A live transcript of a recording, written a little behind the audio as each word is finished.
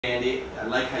Andy, I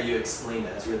like how you explained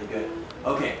that. It's really good.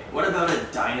 Okay, what about a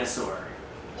dinosaur?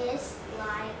 It's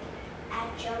like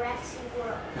at Jurassic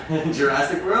World.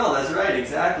 Jurassic World, that's right,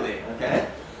 exactly. Okay.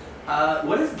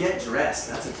 What is get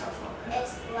dressed? That's a tough one. Right?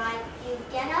 It's like you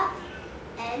get up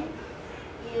and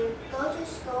you go to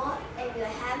school and you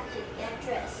have to get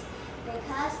dressed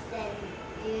because then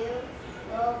you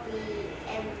will be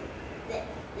and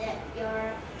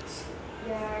your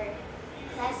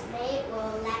classmate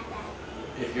will laugh at you.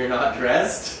 If you're not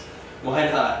dressed?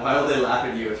 Why not? Why will they laugh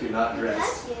at you if you're not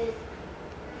dressed?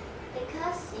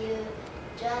 Because you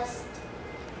just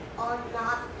on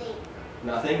nothing.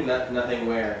 Nothing? Nothing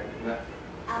where?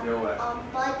 No what? On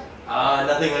body.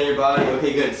 Nothing on your body.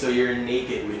 Okay, good. So you're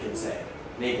naked, we can say.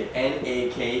 Naked.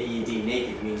 N-A-K-E-D.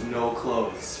 Naked means no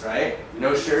clothes, right?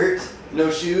 No shirt,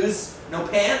 no shoes, no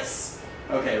pants.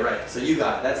 Okay, right. So you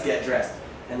got it. That's get dressed.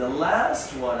 And the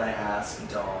last one I asked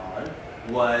Dawn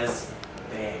was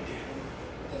beg.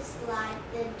 It's like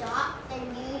the dog,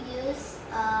 and you use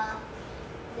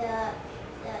the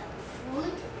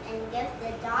food and give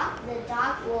the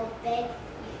dog will beg you.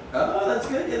 Oh, that's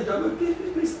good. Yeah, the dog would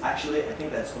please. Actually, I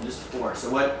think that's just 4. So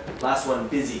what? Last one,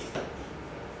 busy.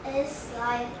 It's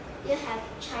like you have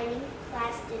Chinese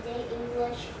class today,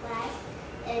 English class,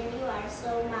 and you are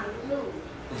so 忙碌.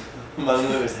 忙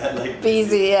碌, is that like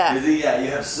busy? Yeah. Busy, yeah.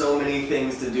 You have so many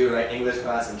things to do, right? English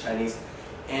class and Chinese.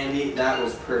 Andy, that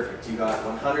was perfect. You got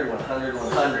 100, 100,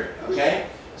 100. Okay?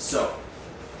 So,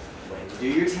 when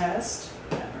you do your test,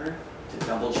 remember to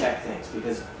double check things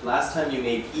because last time you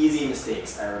made easy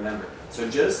mistakes, I remember. So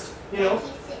just,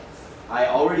 I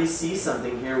already see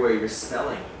something here where you're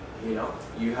spelling, You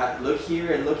look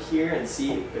here and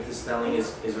see if the spelling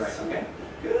is right, okay?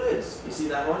 Good. You see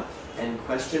that one? And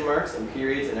question marks and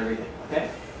periods and everything, okay?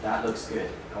 That looks good.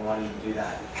 I want you to do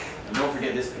that. And don't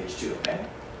forget this page too, okay?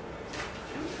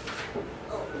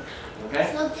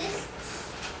 Okay? So this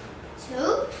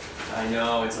 2? I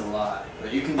know it's a lot,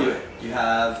 but you can do it.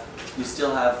 You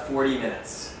still have 40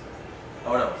 minutes.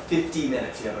 Oh no, 50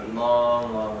 minutes. You have a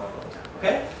long time,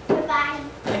 okay? Goodbye.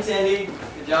 Thanks, Andy.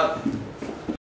 Good job.